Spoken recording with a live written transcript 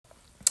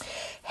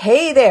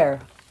Hey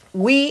there,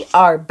 we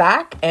are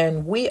back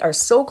and we are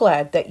so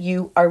glad that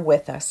you are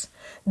with us.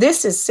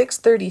 This is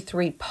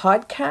 633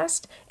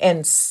 Podcast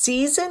and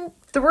Season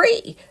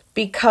 3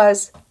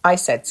 because I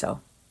said so.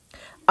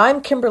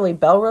 I'm Kimberly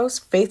Belrose,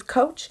 Faith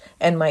Coach,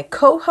 and my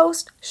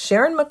co-host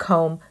Sharon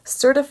McComb,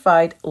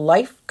 Certified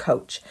Life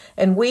Coach,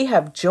 and we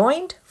have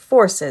joined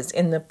forces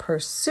in the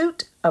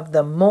pursuit of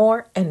the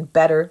more and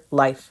better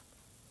life.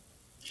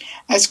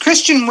 As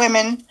Christian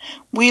women,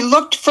 we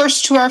looked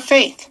first to our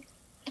faith.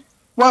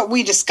 What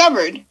we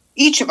discovered,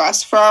 each of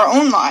us, for our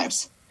own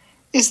lives,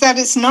 is that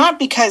it's not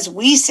because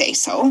we say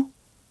so,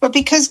 but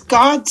because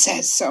God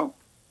says so.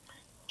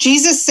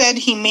 Jesus said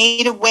he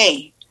made a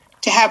way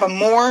to have a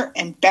more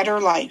and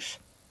better life,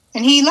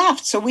 and he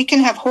left so we can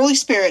have Holy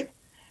Spirit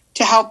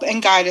to help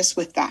and guide us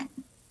with that.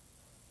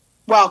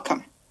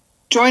 Welcome.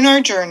 Join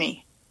our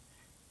journey.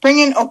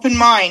 Bring an open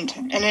mind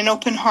and an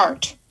open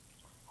heart,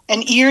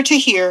 an ear to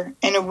hear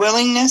and a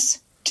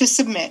willingness to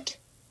submit.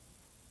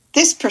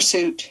 This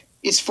pursuit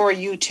is for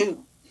you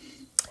too.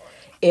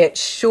 It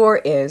sure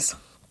is.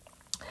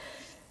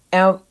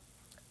 Now,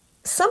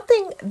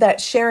 something that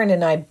Sharon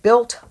and I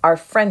built our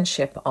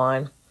friendship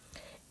on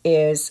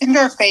is... And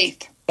our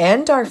faith.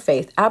 And our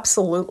faith,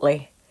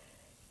 absolutely.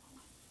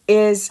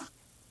 Is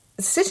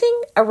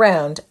sitting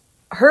around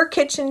her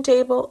kitchen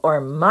table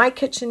or my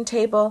kitchen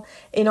table,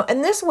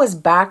 and this was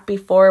back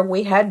before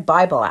we had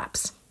Bible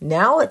apps.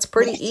 Now it's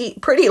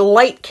pretty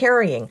light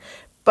carrying.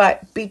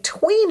 But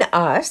between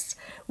us,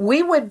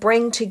 we would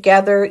bring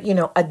together,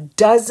 a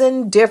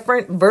dozen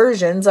different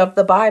versions of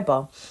the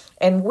Bible.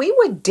 And we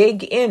would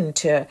dig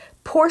into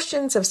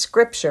portions of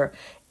Scripture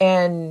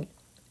and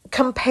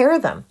compare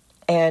them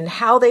and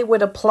how they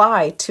would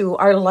apply to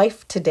our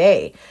life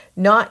today,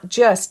 not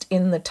just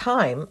in the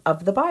time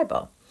of the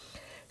Bible.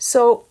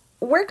 So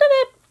we're going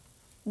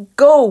to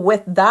go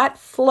with that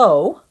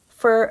flow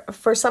for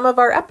some of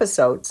our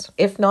episodes,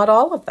 if not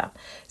all of them.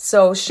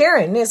 So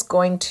Sharon is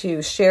going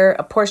to share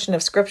a portion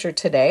of Scripture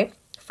today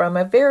from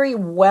a very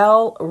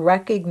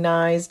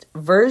well-recognized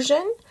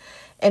version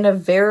and a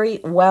very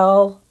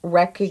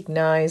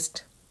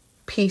well-recognized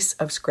piece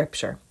of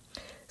Scripture.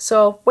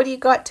 So what do you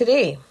got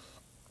today?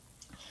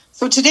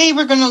 So today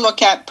we're going to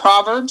look at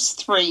Proverbs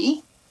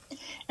 3,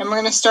 and we're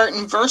going to start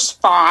in verse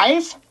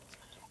 5,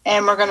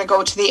 and we're going to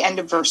go to the end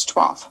of verse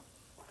 12.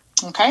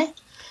 Okay?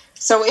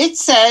 So it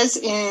says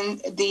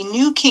in the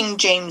New King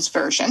James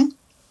Version,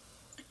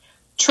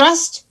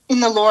 "Trust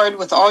in the Lord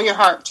with all your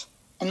heart,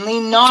 and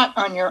lean not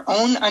on your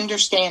own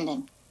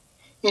understanding.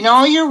 In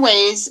all your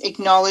ways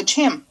acknowledge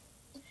him,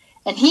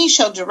 and he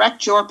shall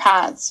direct your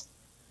paths.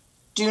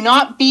 Do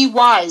not be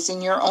wise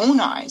in your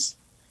own eyes.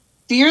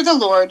 Fear the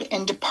Lord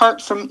and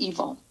depart from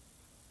evil.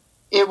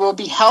 It will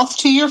be health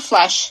to your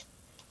flesh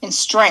and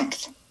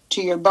strength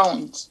to your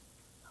bones.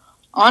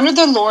 Honor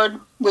the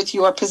Lord with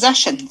your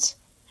possessions,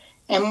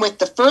 and with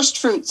the first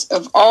fruits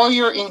of all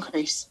your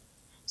increase.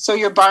 So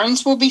your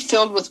barns will be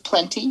filled with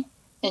plenty,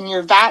 and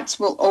your vats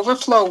will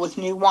overflow with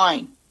new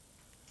wine.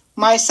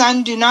 My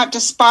son, do not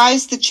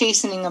despise the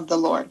chastening of the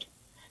Lord,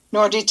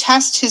 nor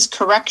detest his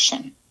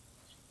correction.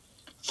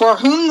 For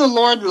whom the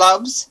Lord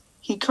loves,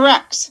 he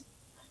corrects,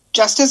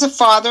 just as a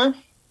father,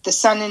 the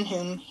son in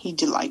whom he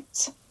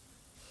delights."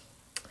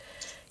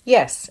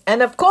 Yes,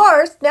 and of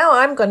course, now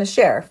I'm going to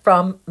share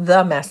from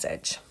the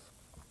Message.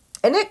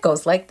 And it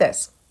goes like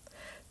this.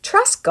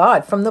 Trust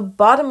God from the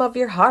bottom of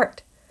your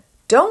heart.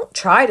 Don't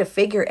try to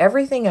figure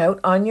everything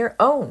out on your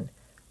own.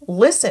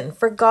 Listen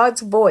for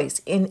God's voice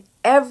in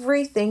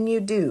everything you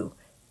do,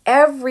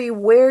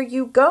 everywhere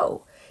you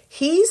go.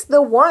 He's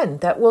the one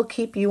that will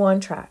keep you on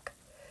track.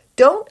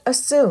 Don't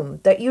assume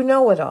that you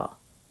know it all.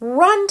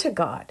 Run to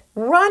God.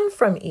 Run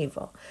from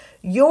evil.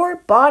 Your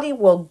body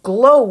will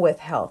glow with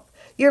health.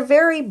 Your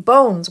very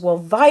bones will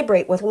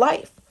vibrate with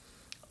life.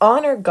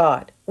 Honor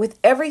God with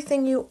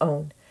everything you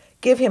own.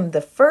 Give him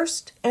the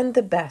first and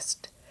the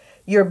best.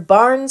 Your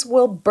barns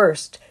will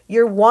burst.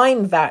 Your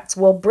wine vats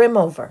will brim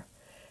over.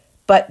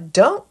 But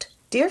don't,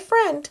 dear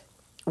friend,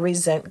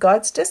 resent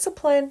God's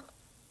discipline.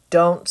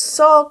 Don't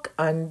sulk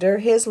under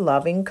his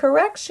loving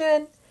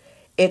correction.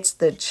 It's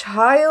the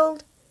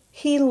child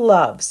he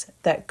loves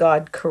that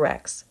God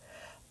corrects.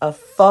 A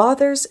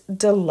father's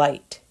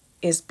delight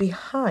is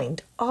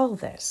behind all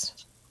this.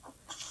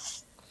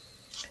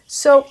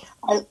 So,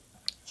 I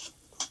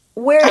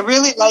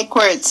really like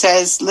where it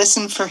says,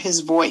 listen for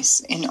his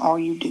voice in all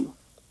you do.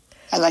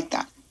 I like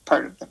that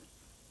part of the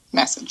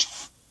message.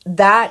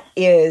 That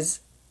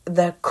is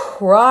the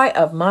cry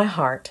of my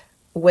heart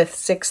with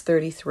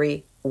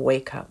 633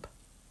 Wake Up.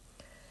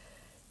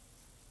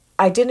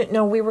 I didn't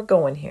know we were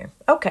going here.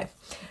 Okay.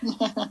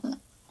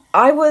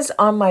 I was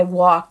on my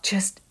walk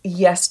just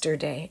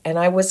yesterday and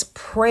I was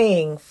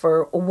praying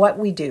for what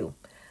we do.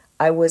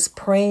 I was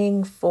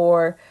praying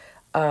for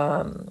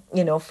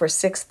for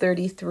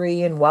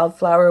 633 and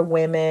Wildflower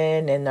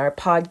Women and our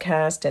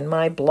podcast and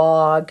my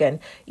blog and,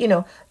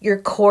 your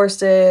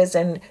courses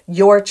and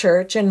your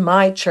church and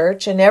my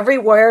church and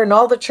everywhere and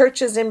all the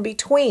churches in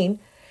between.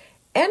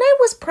 And I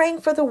was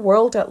praying for the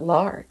world at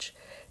large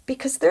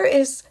because there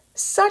is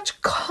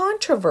such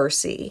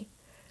controversy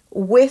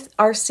with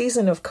our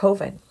season of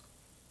COVID.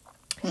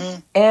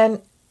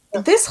 And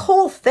this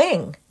whole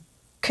thing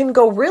can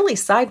go really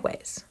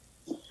sideways.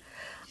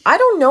 I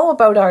don't know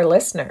about our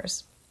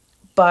listeners,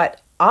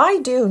 but I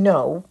do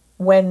know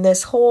when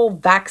this whole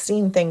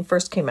vaccine thing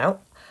first came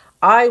out,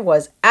 I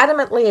was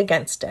adamantly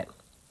against it.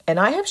 And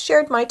I have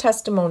shared my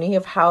testimony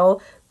of how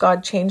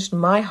God changed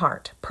my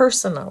heart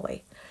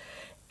personally.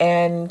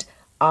 And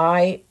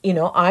I'm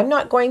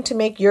not going to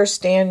make your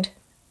stand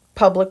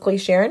publicly,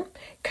 Sharon,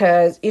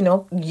 because,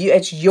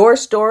 it's your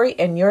story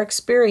and your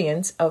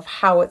experience of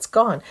how it's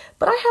gone.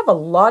 But I have a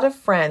lot of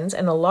friends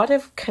and a lot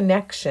of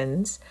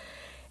connections,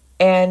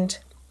 and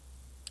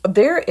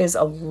there is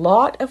a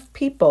lot of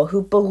people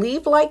who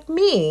believe like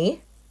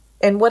me.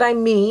 And what I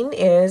mean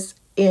is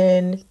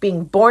in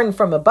being born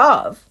from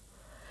above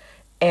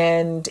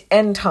and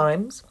end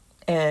times.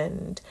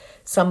 And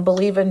some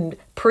believe in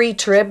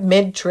pre-trib,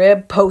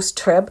 mid-trib,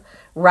 post-trib,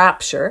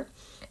 rapture.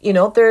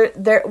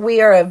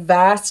 We are a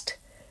vast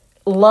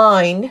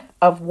line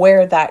of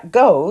where that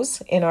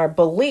goes in our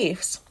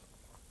beliefs.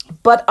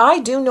 But I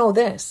do know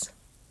this.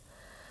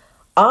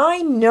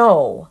 I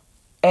know,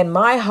 and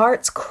my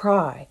heart's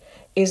cry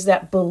is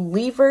that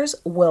believers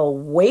will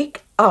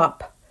wake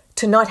up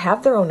to not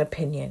have their own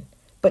opinion,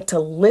 but to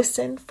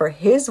listen for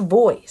his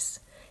voice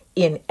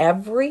in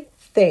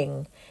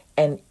everything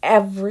and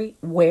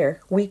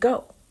everywhere we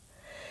go.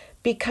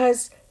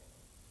 Because,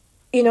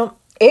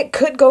 it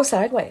could go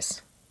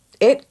sideways.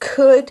 It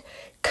could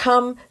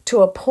come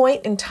to a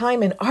point in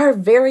time in our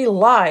very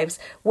lives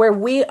where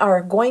we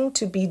are going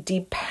to be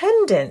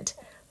dependent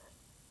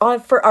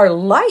for our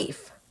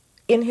life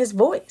in his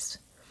voice.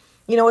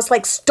 It's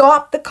like,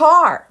 stop the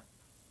car,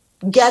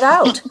 get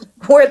out.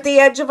 We're at the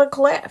edge of a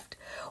cliff.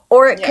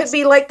 Or it could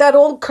be like that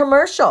old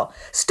commercial,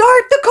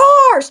 start the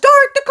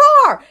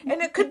car.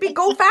 And it could be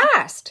go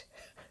fast.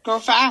 Go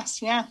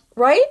fast, yeah.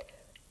 Right?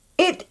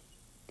 It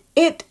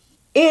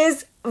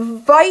is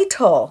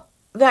vital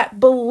that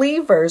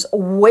believers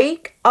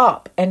wake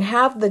up and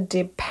have the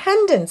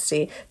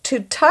dependency to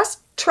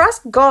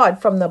trust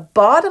God from the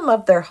bottom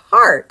of their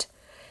heart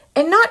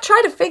and not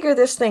try to figure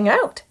this thing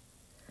out.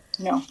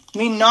 No,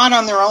 not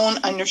on their own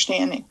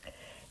understanding.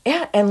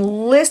 Yeah, and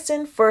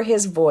listen for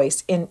his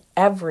voice in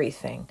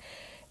everything.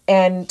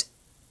 And,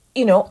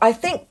 I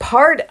think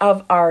part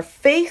of our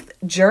faith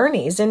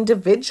journeys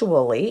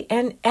individually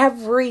and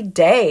every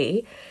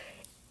day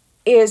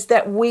is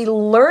that we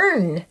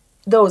learn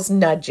those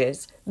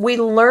nudges. We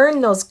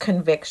learn those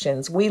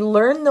convictions. We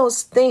learn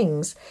those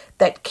things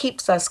that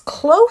keeps us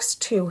close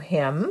to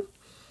him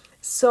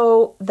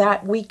so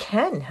that we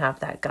can have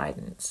that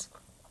guidance.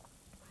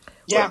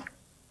 Yeah.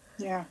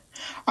 Yeah.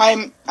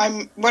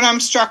 What I'm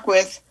struck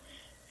with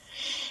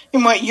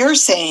in what you're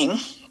saying,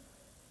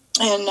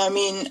 and I'm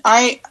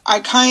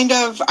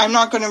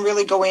not going to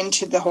really go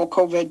into the whole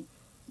COVID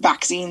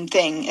vaccine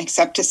thing,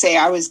 except to say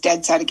I was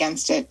dead set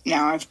against it.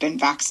 Now I've been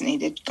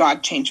vaccinated.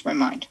 God changed my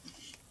mind.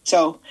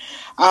 So,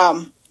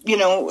 and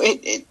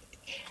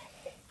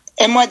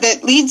what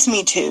that leads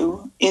me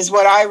to is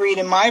what I read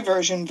in my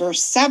version,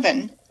 verse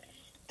 7,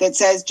 that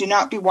says, do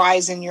not be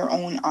wise in your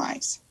own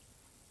eyes.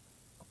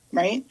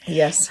 Right?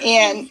 Yes.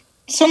 And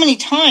so many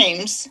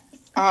times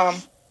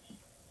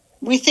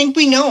we think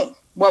we know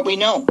what we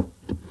know.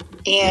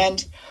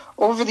 And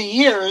over the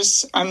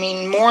years,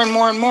 more and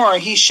more and more,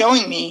 he's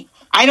showing me,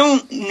 I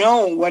don't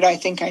know what I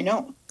think I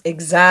know.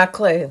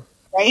 Exactly.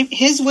 Right?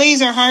 His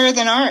ways are higher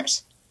than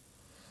ours.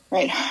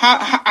 Right?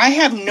 I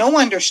have no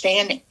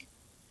understanding,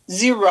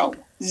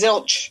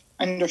 zilch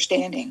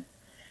understanding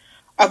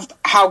of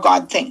how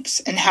God thinks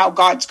and how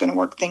God's going to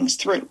work things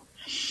through.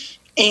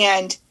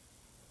 And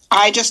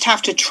I just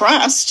have to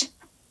trust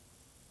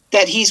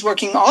that he's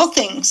working all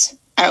things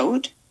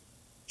out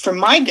for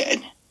my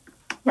good,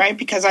 right?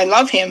 Because I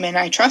love him and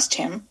I trust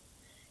him,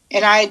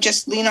 and I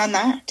just lean on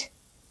that.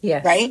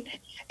 Yes. Right?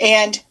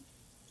 And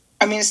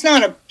it's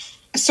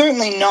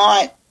certainly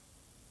not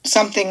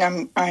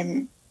something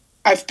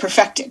I've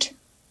perfected.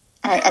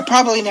 I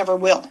probably never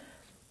will.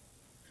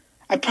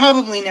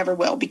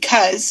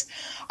 Because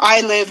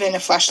I live in a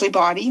fleshly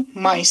body.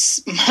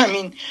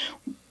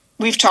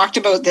 We've talked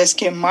about this,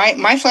 Kim.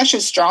 My flesh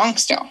is strong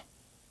still,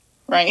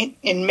 right?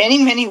 In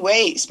many, many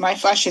ways, my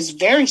flesh is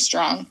very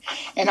strong,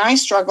 and I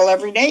struggle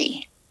every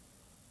day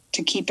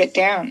to keep it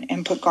down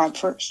and put God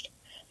first.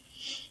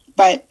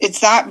 But it's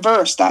that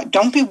verse, that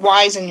don't be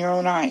wise in your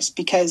own eyes,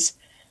 because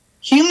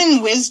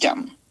human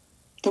wisdom,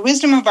 the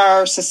wisdom of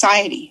our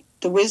society,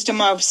 the wisdom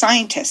of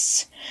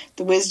scientists,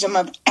 the wisdom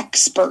of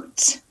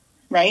experts,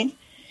 right?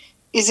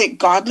 Is it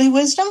godly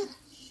wisdom,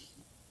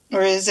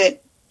 or is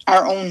it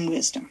our own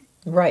wisdom?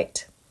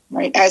 Right.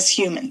 Right, as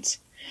humans.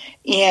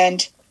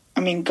 And,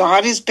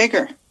 God is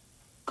bigger.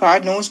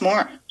 God knows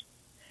more.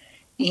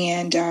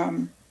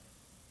 And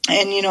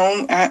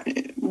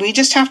we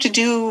just have to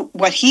do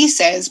what he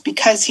says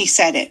because he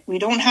said it. We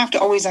don't have to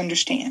always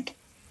understand.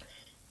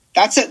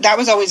 That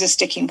was always a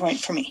sticking point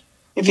for me.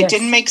 If it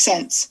didn't make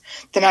sense,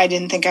 then I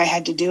didn't think I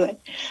had to do it.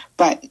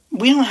 But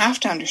we don't have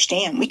to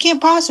understand. We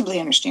can't possibly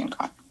understand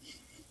God.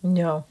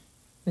 No,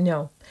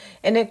 no.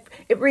 And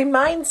it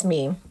reminds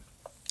me,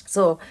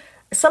 so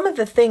some of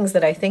the things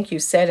that I think you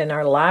said in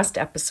our last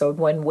episode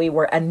when we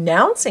were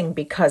announcing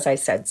Because I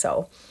Said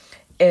So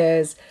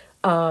is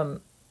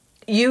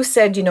you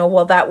said,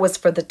 well, that was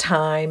for the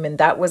time and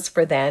that was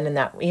for then and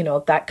that,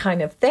 that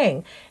kind of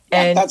thing.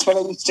 And that's what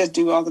I used to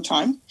do all the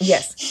time.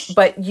 Yes.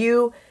 But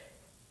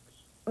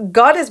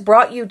God has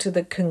brought you to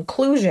the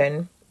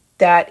conclusion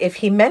that if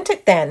he meant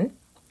it then,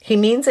 he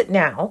means it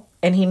now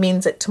and he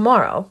means it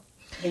tomorrow.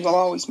 He will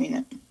always mean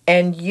it.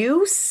 And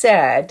you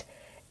said,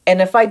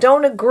 and if I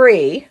don't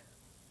agree,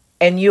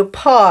 and you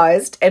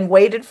paused and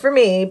waited for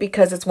me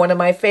because it's one of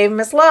my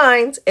famous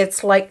lines,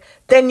 it's like,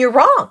 then you're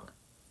wrong.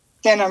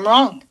 Then I'm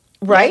wrong.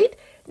 Right?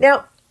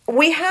 Now,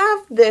 we have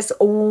this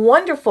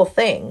wonderful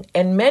thing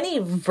and many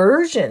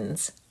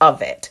versions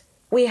of it.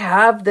 We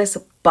have this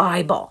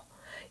Bible,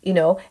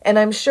 and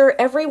I'm sure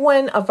every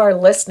one of our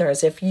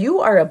listeners, if you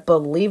are a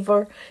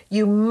believer,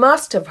 you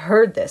must have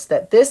heard this,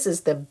 that this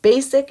is the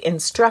basic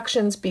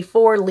instructions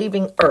before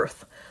leaving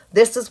earth.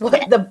 This is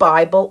what the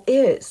Bible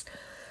is.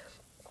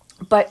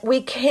 But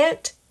we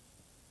can't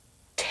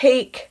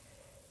take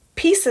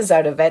pieces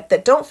out of it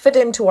that don't fit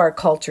into our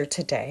culture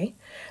today.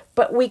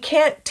 But we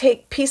can't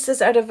take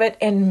pieces out of it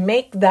and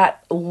make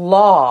that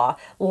law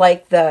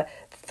like the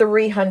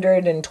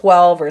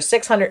 312 or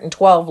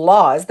 612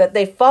 laws that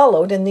they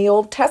followed in the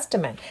Old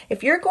Testament.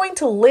 If you're going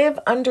to live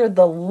under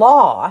the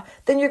law,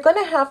 then you're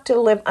going to have to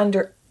live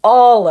under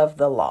all of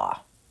the law.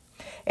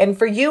 And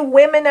for you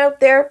women out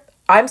there,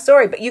 I'm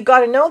sorry, but you got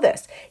to know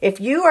this. If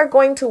you are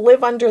going to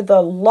live under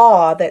the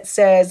law that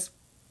says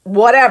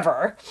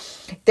whatever,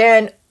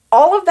 then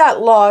all of that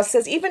law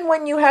says even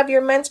when you have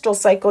your menstrual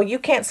cycle, you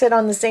can't sit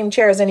on the same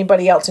chair as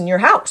anybody else in your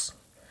house.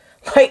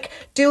 Like,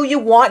 do you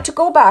want to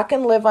go back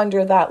and live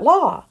under that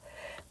law?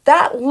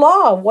 That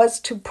law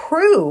was to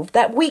prove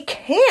that we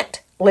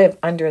can't live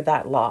under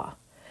that law.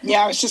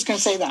 Yeah, I was just going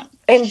to say that.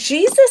 And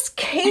Jesus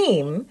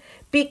came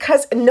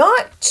because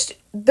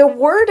the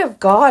Word of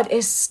God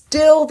is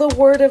still the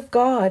Word of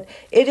God.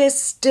 It is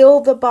still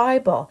the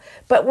Bible.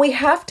 But we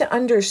have to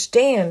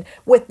understand,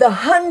 with the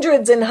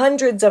hundreds and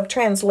hundreds of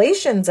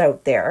translations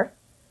out there,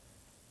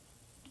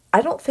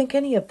 I don't think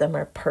any of them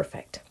are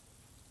perfect.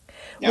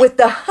 No. With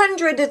the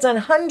hundreds and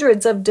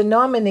hundreds of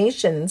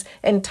denominations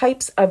and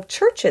types of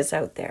churches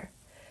out there,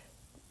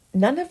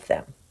 none of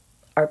them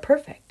are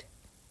perfect.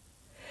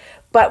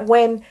 But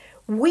when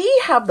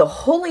we have the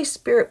Holy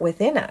Spirit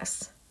within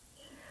us,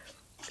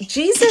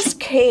 Jesus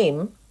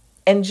came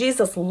and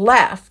Jesus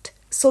left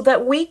so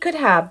that we could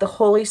have the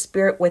Holy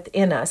Spirit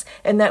within us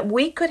and that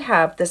we could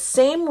have the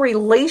same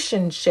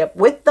relationship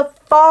with the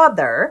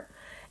Father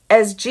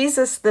as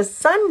Jesus the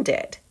Son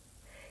did.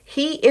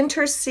 He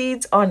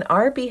intercedes on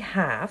our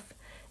behalf,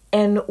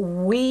 and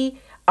we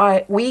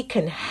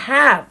can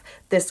have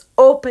this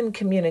open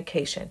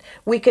communication.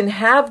 We can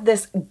have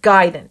this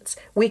guidance.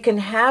 We can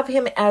have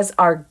him as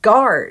our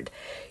guard.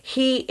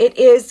 It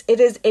is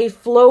a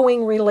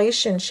flowing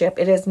relationship.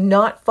 It is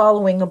not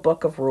following a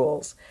book of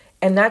rules.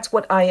 And that's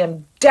what I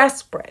am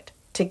desperate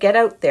to get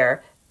out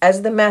there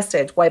as the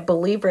message, why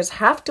believers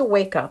have to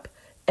wake up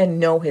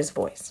and know his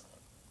voice.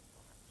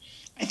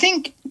 I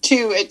think,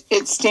 too,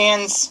 it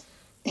stands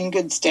in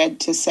good stead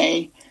to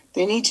say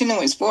they need to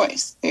know his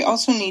voice. They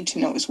also need to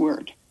know his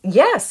word.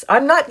 Yes,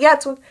 I'm not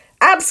yet.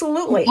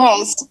 Absolutely.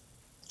 Because,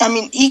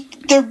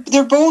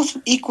 they're both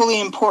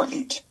equally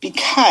important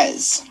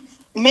because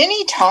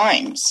many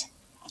times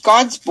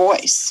God's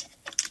voice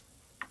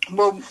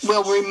will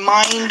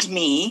remind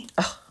me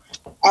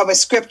of a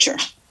scripture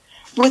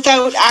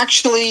without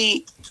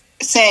actually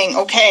saying,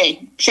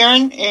 okay,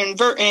 Sharon,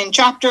 in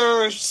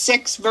chapter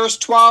 6, verse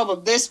 12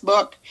 of this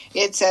book,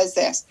 it says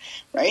this,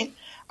 right?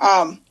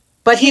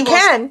 But he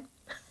can.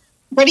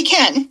 But he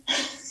can.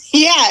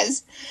 He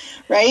has,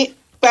 right?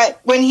 But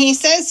when he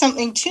says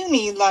something to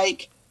me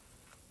like,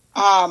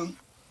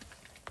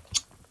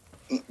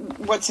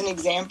 what's an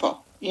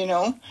example,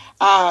 who's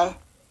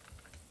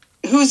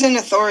in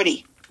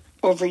authority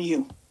over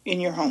you in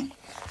your home,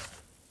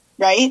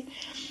 right?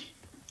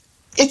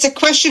 It's a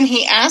question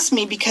he asked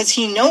me because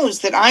he knows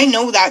that I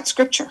know that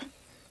scripture.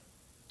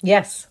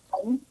 Yes.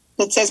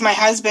 That says my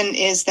husband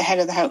is the head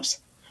of the house,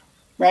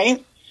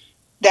 right?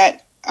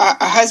 That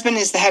a husband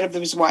is the head of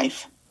his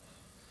wife.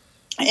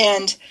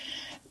 And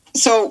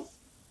so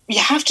you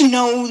have to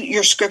know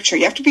your scripture.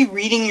 You have to be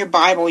reading your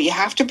Bible. You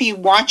have to be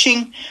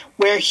watching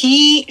where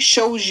he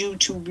shows you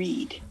to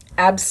read.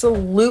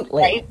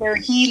 Absolutely. Right? Where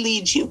he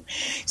leads you.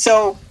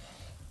 So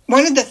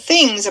one of the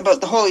things about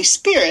the Holy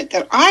Spirit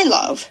that I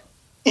love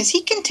is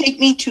he can take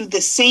me to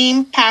the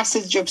same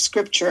passage of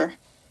scripture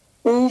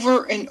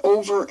over and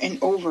over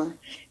and over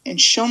and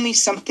show me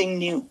something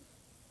new.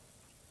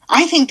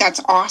 I think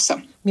that's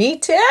awesome. Me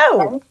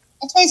too.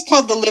 That's why it's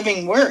called the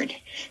living word,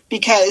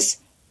 because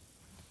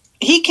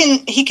he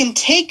can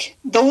take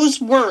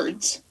those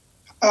words,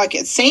 like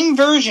a same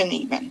version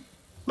even,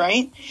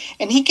 right?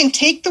 And he can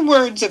take the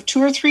words of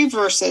 2 or 3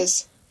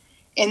 verses,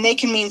 and they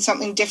can mean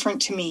something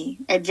different to me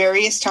at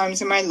various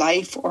times in my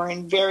life or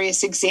in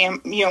various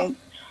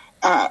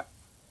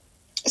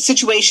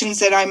situations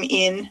that I'm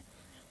in,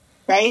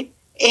 right?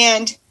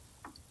 And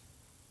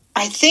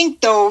I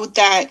think, though,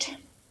 that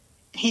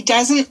he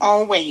doesn't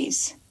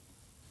always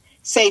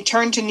say,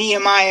 turn to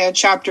Nehemiah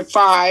chapter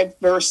 5,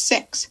 verse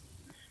 6.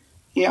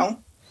 You know,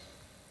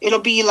 it'll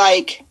be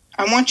like,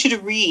 I want you to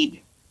read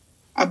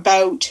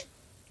about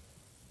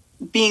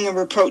being a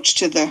reproach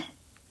to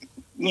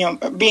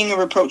being a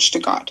reproach to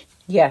God.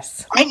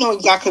 Yes. I know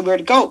exactly where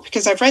to go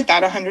because I've read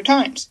that 100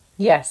 times.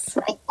 Yes.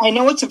 Right? I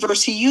know it's a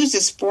verse he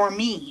uses for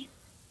me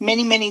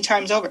many, many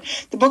times over.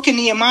 The book of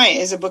Nehemiah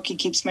is a book he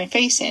keeps my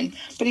face in,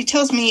 but he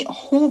tells me a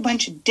whole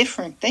bunch of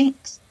different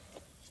things.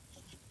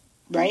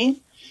 Right?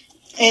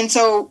 And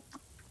so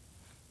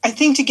I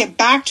think to get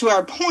back to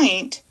our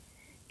point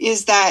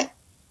is that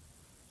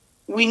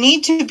we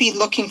need to be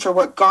looking for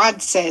what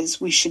God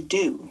says we should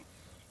do,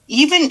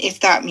 even if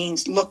that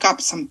means look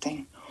up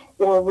something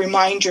or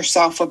remind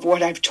yourself of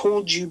what I've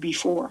told you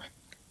before.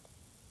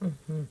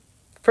 Mm-hmm.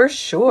 For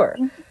sure.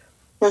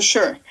 For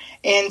sure.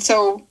 And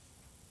so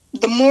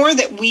the more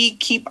that we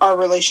keep our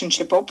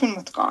relationship open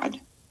with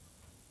God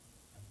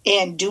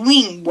and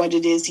doing what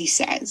it is he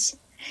says,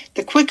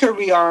 the quicker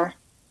we are,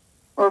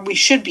 or we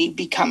should be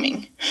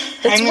becoming,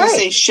 That's I'm going to right.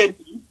 say should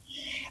be,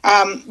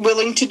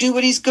 willing to do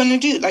what he's going to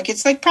do. Like,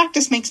 it's like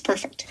practice makes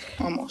perfect,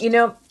 almost. You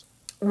know,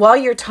 while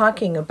you're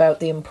talking about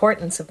the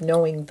importance of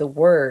knowing the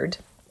word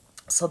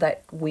so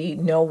that we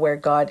know where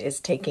God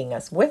is taking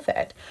us with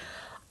it,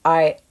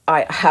 I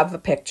have a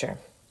picture.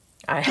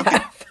 I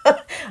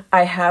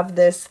have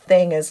this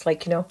thing as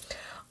like,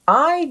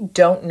 I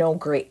don't know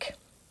Greek.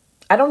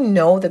 I don't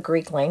know the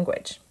Greek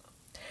language.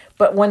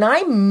 But when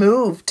I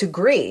moved to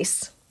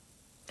Greece,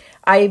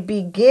 I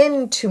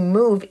begin to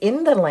move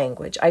in the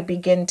language. I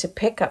begin to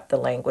pick up the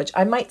language.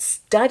 I might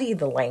study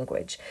the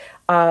language,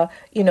 and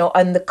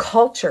the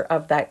culture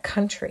of that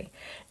country.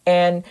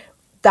 And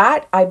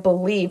that, I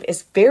believe,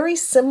 is very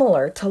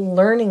similar to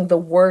learning the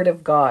Word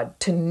of God,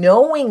 to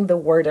knowing the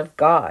Word of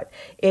God.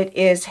 It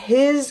is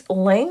his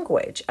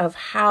language of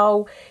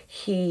how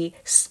he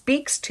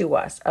speaks to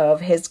us,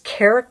 of his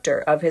character,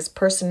 of his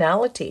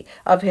personality,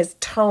 of his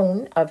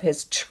tone, of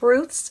his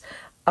truths,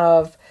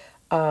 of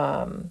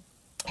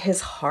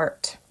his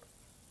heart.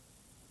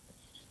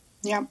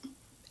 Yeah.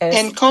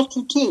 And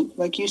culture too,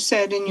 like you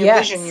said in your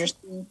vision,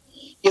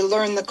 you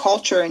learn the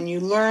culture and you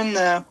learn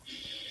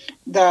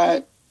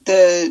the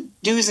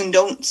do's and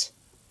don'ts,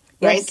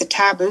 right? Yes. The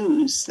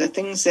taboos, the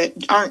things that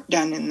aren't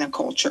done in the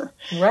culture,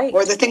 right?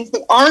 Or the things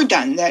that are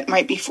done that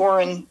might be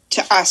foreign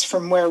to us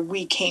from where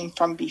we came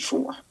from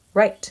before,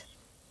 right?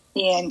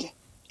 And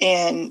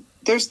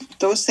there's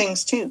those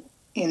things too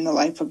in the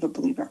life of a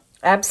believer.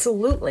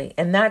 Absolutely.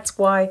 And that's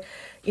why,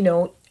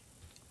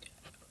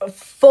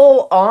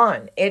 full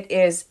on, it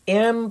is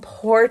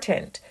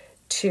important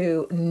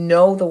to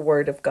know the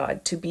Word of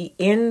God, to be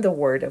in the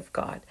Word of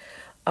God.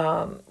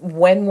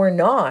 When we're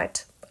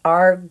not,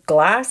 our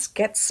glass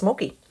gets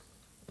smoky.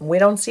 We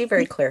don't see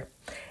very clear.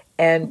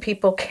 And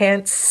people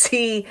can't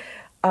see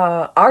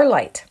our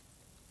light.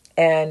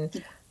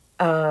 And,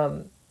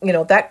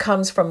 that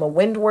comes from a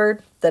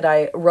windword that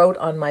I wrote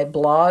on my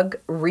blog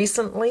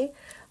recently.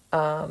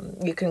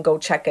 You can go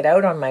check it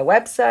out on my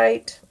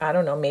website. I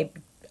don't know, maybe.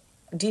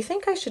 Do you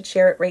think I should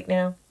share it right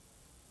now?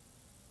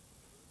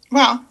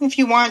 Well, if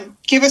you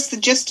want, give us the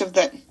gist of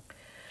that.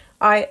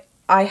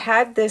 I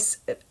had this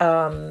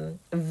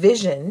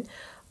vision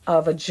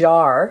of a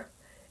jar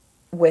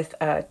with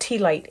a tea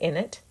light in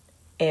it,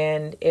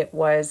 and it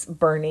was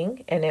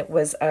burning, and it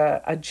was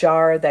a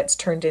jar that's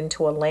turned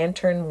into a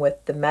lantern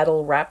with the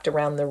metal wrapped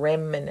around the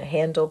rim and a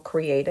handle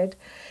created.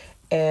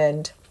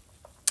 And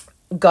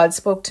God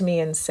spoke to me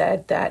and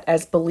said that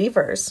as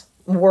believers,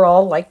 we're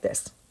all like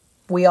this.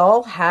 We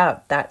all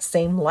have that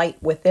same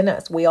light within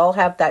us. We all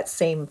have that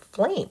same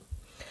flame.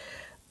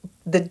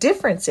 The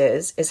difference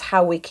is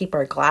how we keep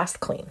our glass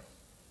clean.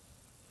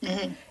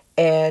 Mm-hmm.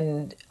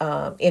 And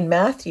in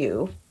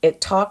Matthew,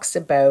 it talks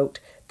about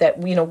that,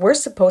 we're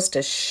supposed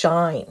to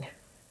shine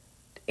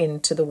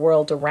into the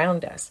world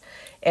around us.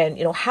 And,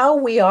 how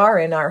we are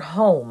in our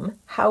home,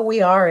 how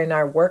we are in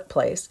our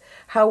workplace,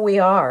 how we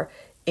are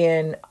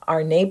in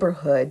our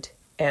neighborhood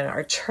and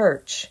our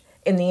church,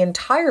 in the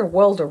entire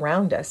world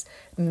around us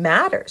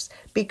matters,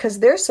 because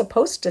they're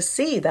supposed to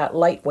see that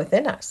light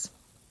within us.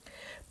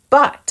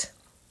 But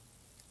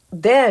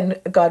then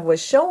God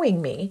was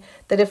showing me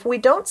that if we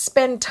don't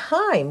spend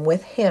time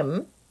with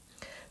him,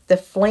 the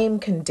flame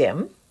can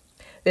dim.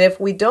 That if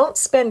we don't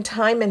spend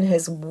time in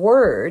his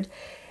word,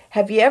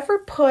 have you ever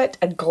put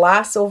a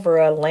glass over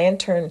a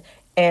lantern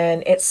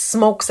and it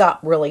smokes up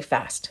really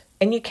fast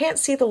and you can't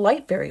see the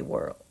light very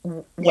well?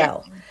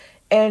 Yeah.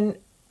 And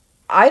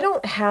I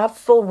don't have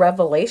full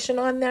revelation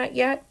on that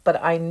yet,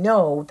 but I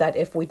know that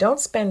if we don't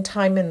spend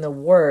time in the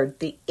word,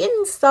 the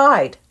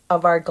inside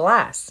of our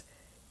glass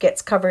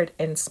gets covered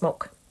in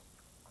smoke.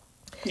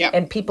 Yeah.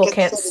 And people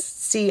can't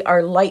see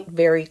our light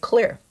very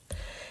clear.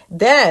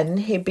 Then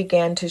he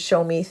began to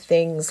show me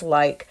things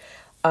like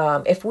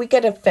if we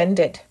get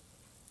offended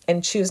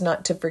and choose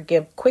not to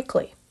forgive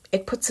quickly,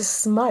 it puts a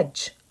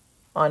smudge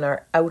on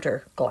our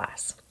outer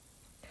glass.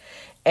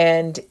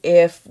 and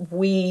if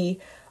we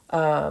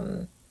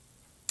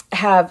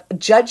have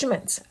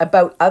judgments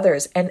about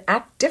others and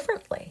act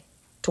differently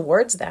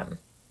towards them,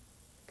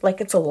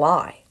 like it's a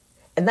lie,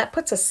 and that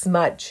puts a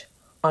smudge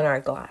on our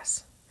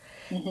glass.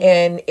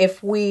 And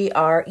if we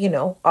are,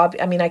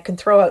 I can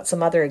throw out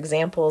some other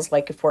examples,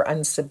 like if we're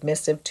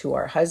unsubmissive to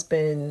our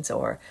husbands,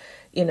 or,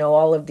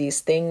 all of these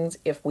things,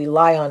 if we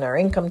lie on our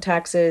income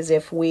taxes,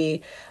 if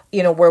we,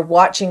 we're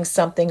watching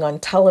something on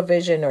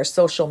television or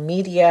social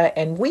media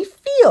and we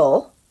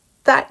feel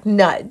that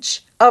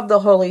nudge of the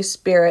Holy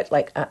Spirit,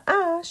 like,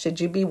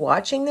 should you be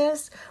watching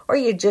this? Or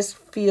you just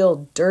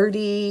feel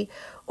dirty,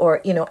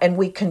 or, and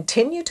we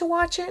continue to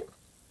watch it,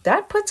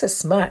 that puts a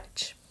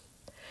smudge.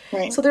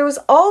 Right. So there was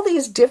all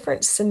these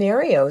different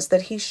scenarios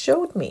that he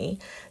showed me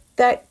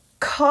that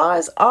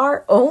cause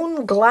our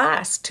own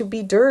glass to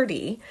be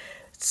dirty,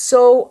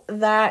 so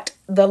that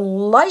the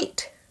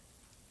light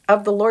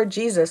of the Lord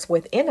Jesus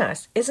within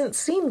us isn't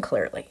seen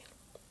clearly.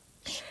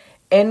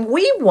 And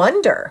we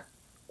wonder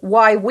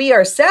why we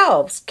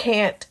ourselves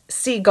can't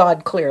see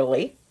God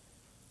clearly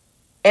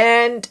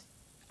and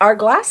our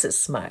glass is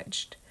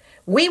smudged.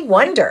 We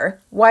wonder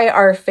why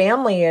our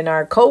family and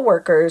our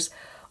coworkers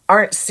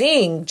aren't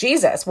seeing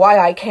Jesus, why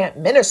I can't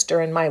minister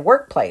in my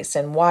workplace,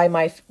 and why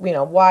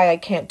why I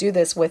can't do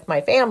this with my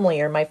family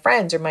or my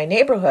friends or my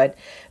neighborhood.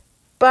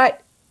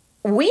 But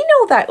we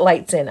know that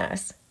light's in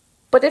us.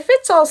 But if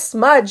it's all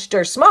smudged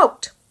or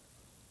smoked,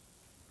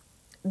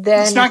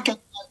 then it's not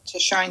getting out to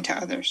shine to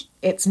others.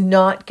 It's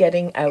not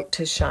getting out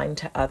to shine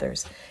to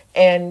others.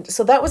 And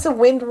so that was a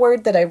wind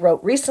word that I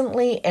wrote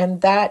recently,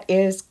 and that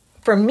is,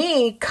 for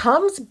me,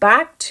 comes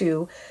back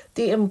to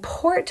the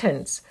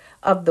importance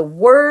of the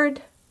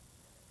word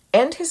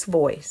and his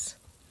voice,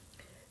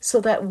 so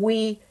that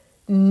we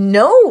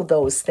know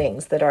those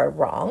things that are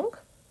wrong.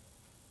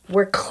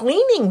 We're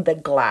cleaning the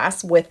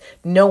glass with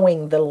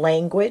knowing the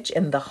language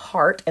and the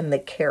heart and the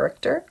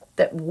character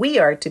that we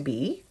are to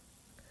be,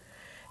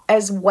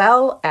 as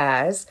well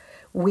as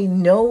we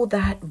know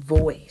that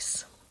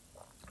voice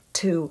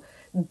to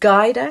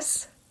guide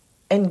us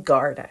and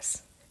guard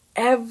us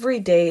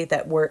every day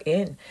that we're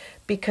in,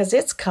 because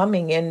it's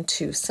coming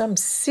into some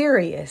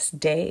serious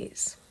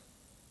days.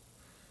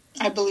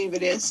 I believe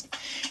it is.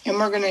 And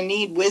we're going to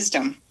need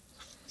wisdom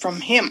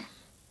from him.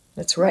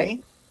 That's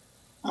right.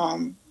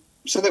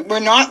 So that we're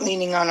not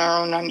leaning on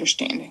our own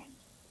understanding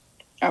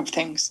of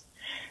things.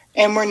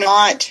 And we're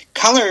not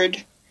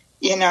colored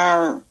in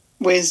our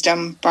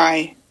wisdom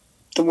by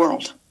the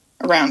world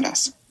around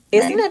us.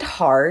 Isn't it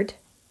hard?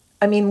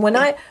 I mean, when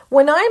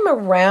I'm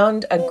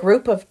around a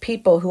group of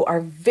people who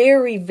are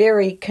very,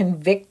 very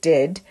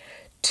convicted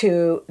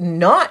to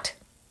not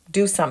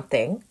do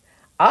something,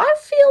 I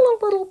feel a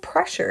little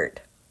pressured,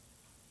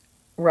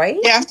 right?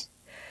 Yeah.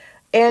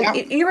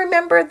 And you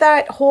remember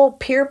that whole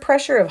peer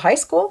pressure of high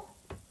school?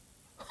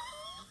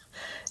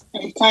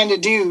 I kind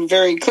of do,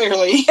 very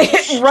clearly.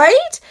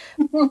 Right?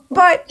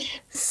 But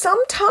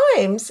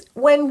sometimes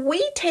when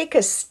we take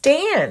a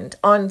stand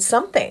on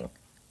something,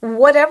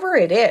 whatever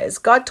it is,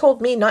 God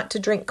told me not to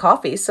drink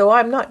coffee, so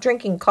I'm not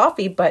drinking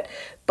coffee, but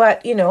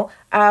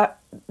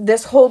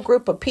this whole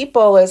group of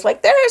people is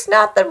like, there's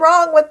nothing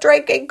wrong with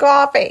drinking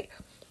coffee.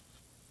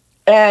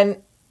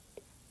 And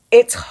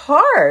it's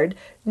hard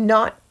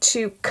not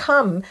to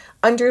come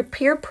under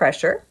peer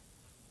pressure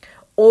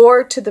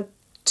or to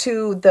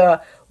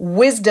the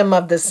wisdom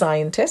of the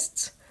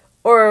scientists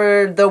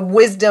or the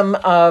wisdom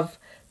of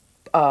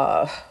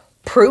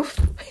proof.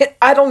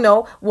 I don't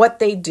know what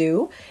they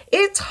do.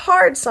 It's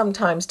hard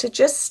sometimes to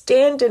just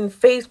stand in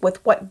faith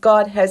with what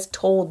God has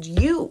told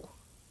you.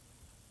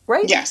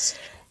 Right? Yes.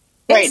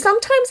 And right.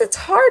 Sometimes it's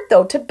hard,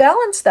 though, to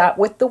balance that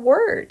with the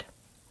word.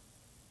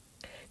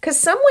 Because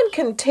someone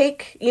can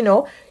take, you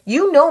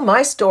know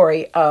my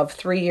story of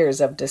 3 years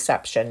of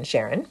deception,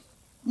 Sharon.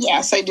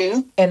 Yes, I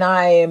do. And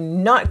I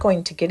am not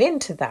going to get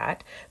into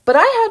that. But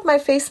I had my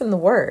face in the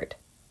word.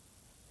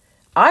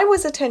 I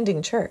was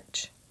attending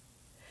church.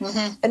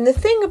 Mm-hmm. And the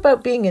thing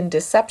about being in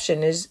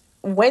deception is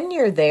when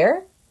you're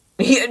there,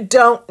 you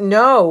don't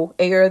know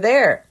you're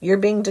there. You're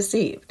being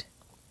deceived.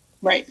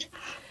 Right.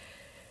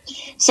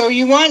 So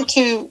you want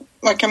to,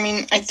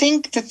 I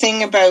think the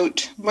thing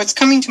about what's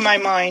coming to my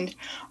mind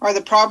are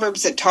the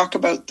proverbs that talk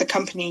about the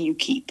company you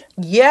keep.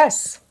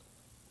 Yes.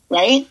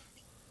 Right?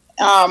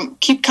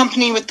 Keep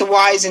company with the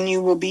wise and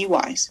you will be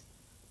wise.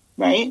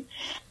 Right?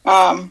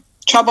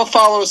 Trouble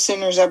follows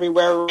sinners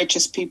everywhere.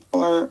 Righteous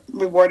people are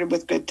rewarded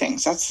with good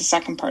things. That's the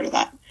second part of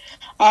that.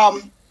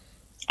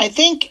 I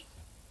think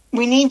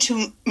we need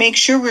to make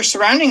sure we're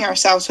surrounding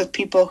ourselves with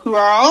people who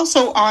are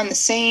also on the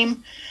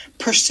same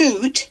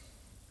pursuit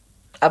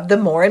of the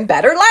more and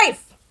better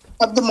life.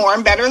 Of the more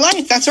and better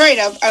life. That's right.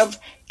 Of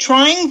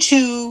trying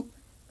to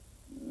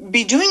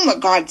be doing what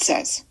God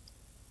says.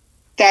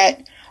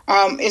 That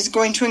is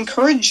going to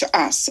encourage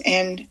us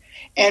and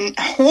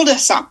hold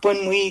us up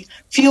when we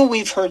feel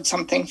we've heard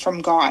something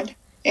from God,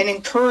 and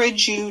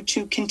encourage you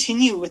to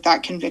continue with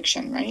that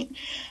conviction, right?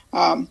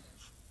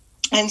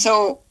 And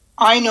so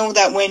I know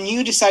that when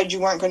you decided you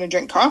weren't going to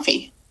drink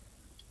coffee,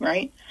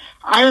 right,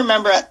 I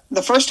remember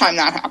the first time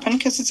that happened,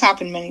 because it's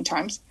happened many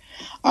times,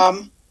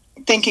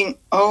 thinking,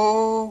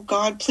 oh,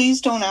 God,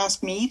 please don't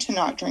ask me to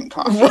not drink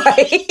coffee.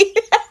 Right.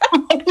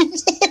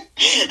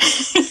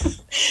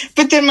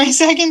 But then my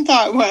second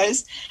thought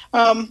was,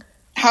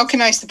 how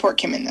can I support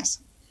Kim in this?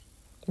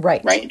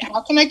 Right. Right?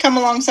 How can I come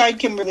alongside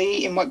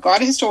Kimberly in what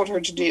God has told her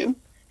to do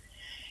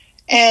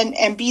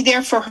and be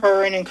there for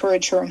her and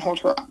encourage her and hold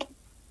her up?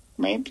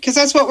 Right? Because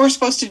that's what we're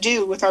supposed to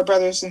do with our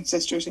brothers and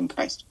sisters in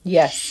Christ.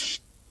 Yes.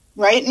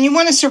 Right? And you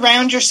want to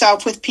surround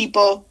yourself with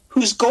people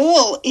whose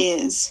goal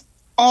is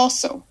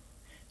also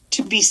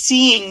to be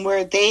seeing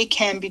where they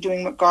can be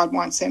doing what God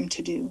wants them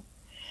to do.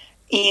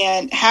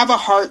 And have a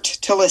heart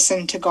to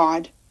listen to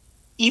God,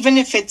 even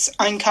if it's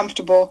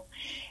uncomfortable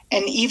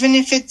and even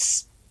if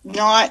it's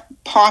not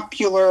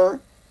popular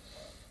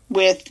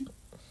with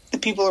the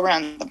people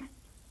around them,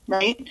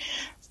 right?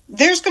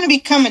 There's going to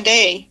become a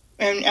day,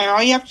 and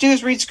all you have to do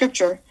is read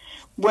scripture,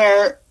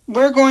 where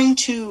we're going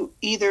to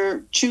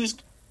either choose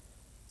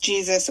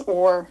Jesus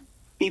or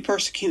be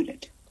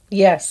persecuted.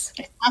 Yes.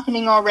 It's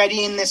happening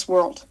already in this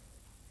world.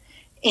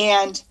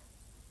 And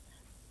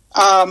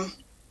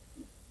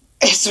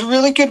it's a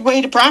really good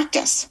way to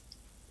practice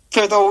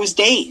for those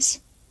days,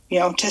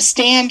 to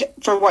stand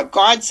for what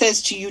God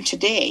says to you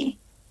today,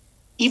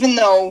 even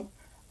though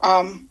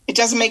it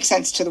doesn't make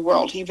sense to the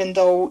world, even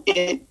though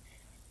a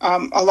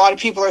lot of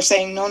people are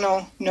saying,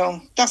 no,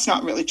 that's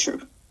not really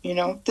true.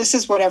 This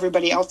is what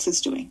everybody else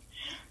is doing.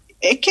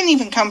 It can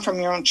even come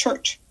from your own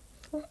church.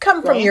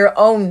 Come from your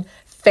own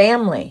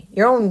family,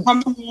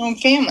 Come from your own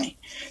family.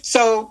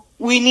 So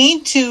we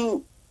need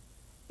to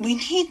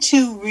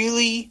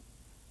really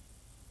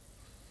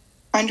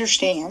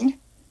understand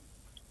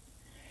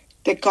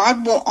that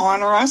God will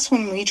honor us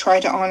when we try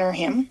to honor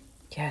him.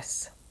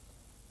 Yes.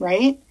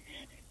 Right?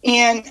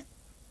 And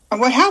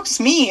what helps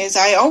me is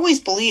I always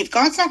believe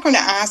God's not going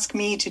to ask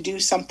me to do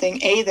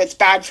something, A, that's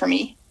bad for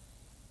me,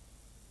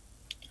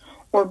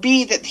 or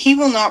B, that he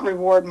will not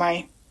reward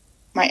my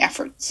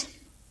efforts.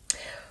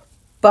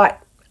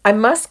 But I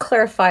must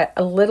clarify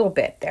a little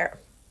bit there,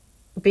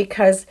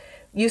 because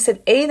you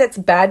said, A, that's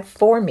bad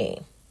for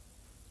me.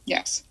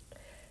 Yes.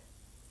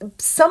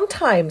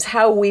 Sometimes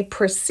how we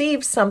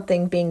perceive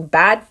something being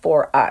bad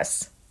for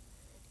us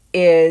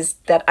is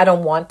that I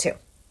don't want to.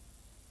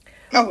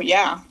 Oh,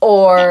 yeah.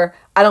 Or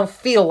I don't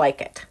feel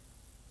like it.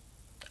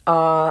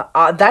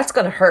 That's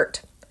going to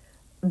hurt.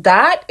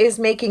 That is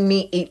making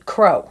me eat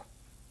crow.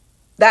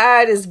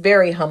 That is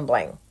very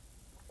humbling.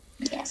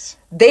 Yes.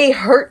 They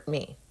hurt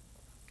me.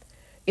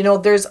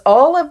 There's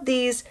all of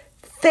these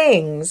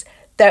things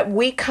that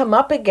we come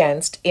up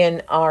against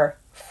in our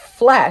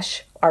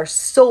flesh, our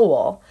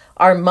soul,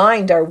 our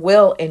mind, our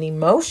will, and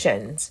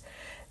emotions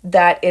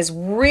that is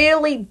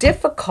really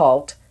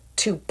difficult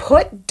to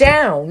put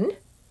down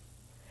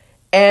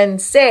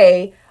and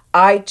say,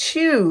 I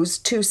choose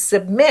to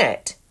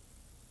submit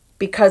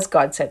because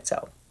God said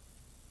so.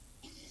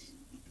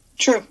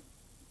 True.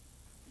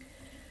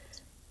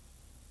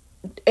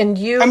 And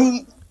you... I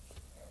mean,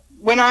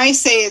 when I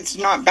say it's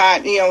not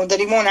bad, that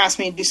he won't ask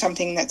me to do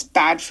something that's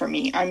bad for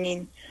me, I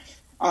mean,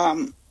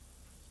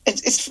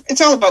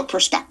 it's all about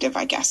perspective,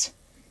 I guess,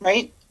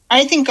 right?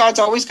 I think God's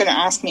always going to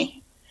ask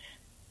me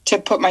to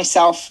put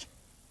myself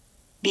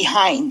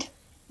behind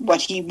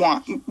what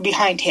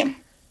behind him.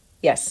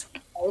 Yes.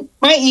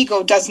 My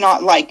ego does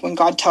not like when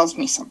God tells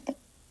me something.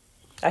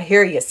 I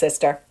hear you,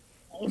 sister.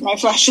 My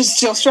flesh is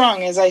still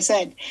strong, as I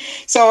said.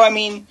 So, I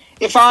mean,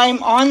 if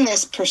I'm on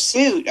this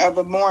pursuit of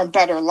a more and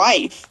better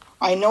life,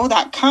 I know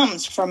that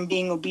comes from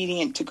being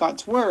obedient to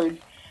God's word.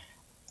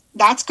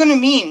 That's going to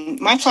mean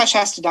my flesh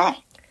has to die.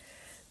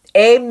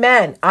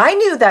 Amen. I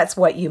knew that's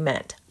what you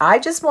meant. I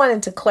just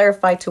wanted to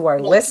clarify to our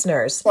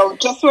listeners. So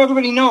just so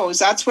everybody knows,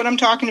 that's what I'm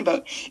talking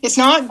about. It's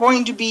not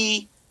going to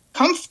be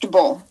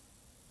comfortable.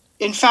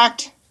 In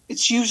fact,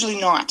 it's usually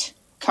not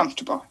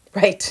comfortable.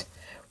 Right.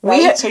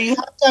 Right? So you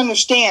have to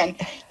understand,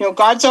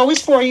 God's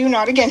always for you,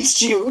 not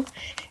against you.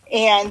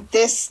 And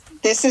this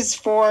is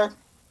for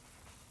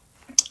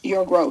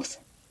your growth,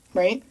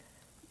 right?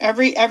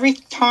 Every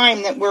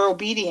time that we're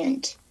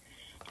obedient,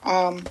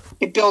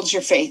 it builds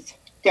your faith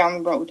down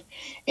the road.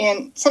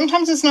 And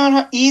sometimes it's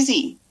not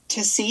easy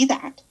to see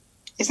that.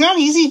 It's not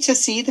easy to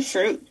see the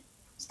fruit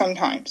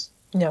sometimes.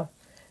 No.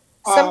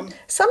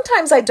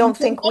 Sometimes I don't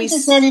think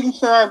it's not even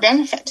for our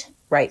benefit.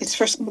 Right. It's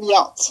for somebody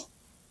else.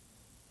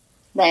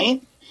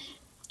 Right?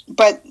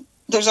 But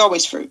there's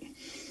always fruit.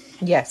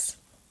 Yes.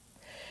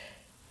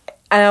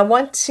 And I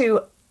want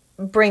to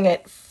bring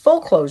it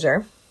full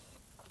closure.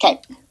 Okay.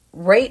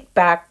 Right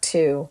back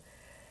to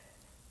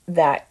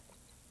that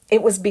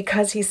it was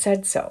because he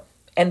said so.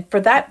 And for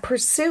that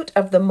pursuit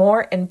of the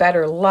more and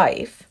better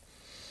life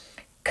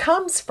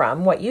comes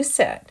from what you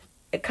said.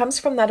 It comes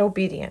from that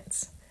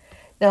obedience.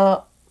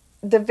 Now,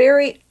 the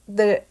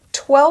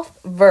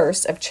 12th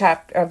verse of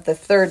the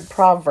third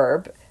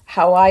proverb,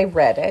 how I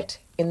read it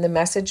in the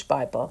Message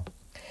Bible,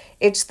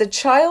 it's the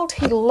child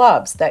he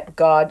loves that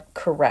God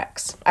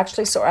corrects.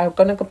 Actually, so I'm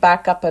going to go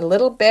back up a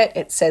little bit.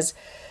 It says,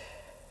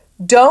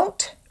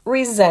 don't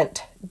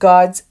resent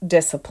God's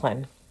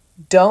discipline.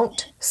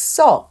 Don't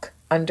sulk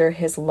under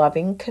his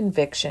loving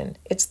conviction.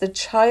 It's the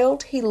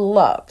child he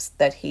loves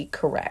that he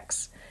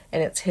corrects,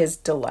 and it's his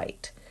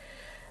delight.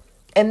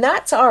 And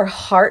that's our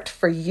heart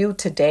for you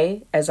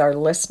today as our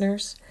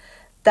listeners.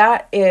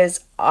 That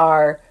is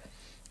our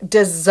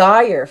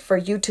desire for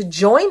you to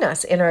join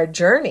us in our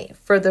journey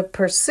for the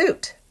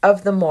pursuit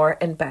of the more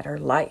and better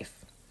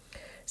life.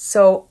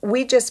 So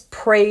we just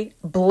pray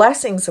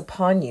blessings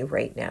upon you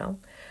right now.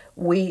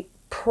 We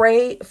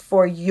pray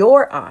for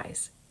your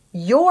eyes,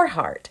 your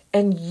heart,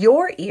 and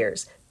your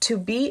ears to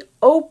be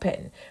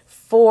open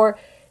for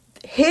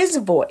his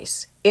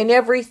voice in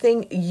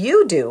everything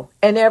you do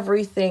and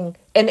everything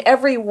and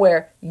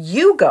everywhere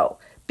you go.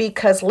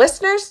 Because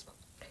listeners,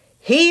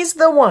 he's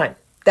the one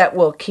that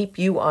will keep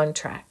you on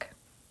track.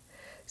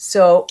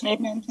 So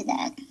amen to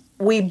that.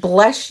 We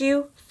bless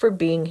you for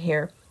being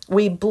here.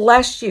 We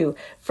bless you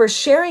for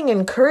sharing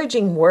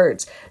encouraging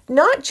words,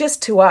 not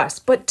just to us,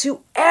 but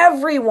to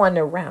everyone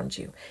around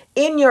you,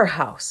 in your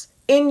house,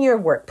 in your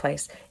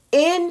workplace,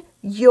 in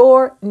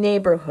your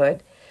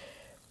neighborhood.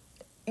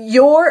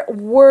 Your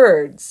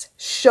words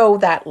show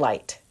that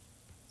light.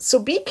 So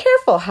be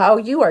careful how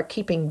you are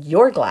keeping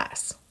your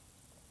glass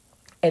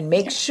and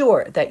make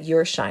sure that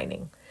you're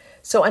shining.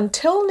 So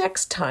until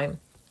next time,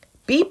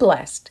 be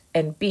blessed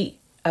and be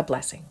a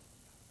blessing.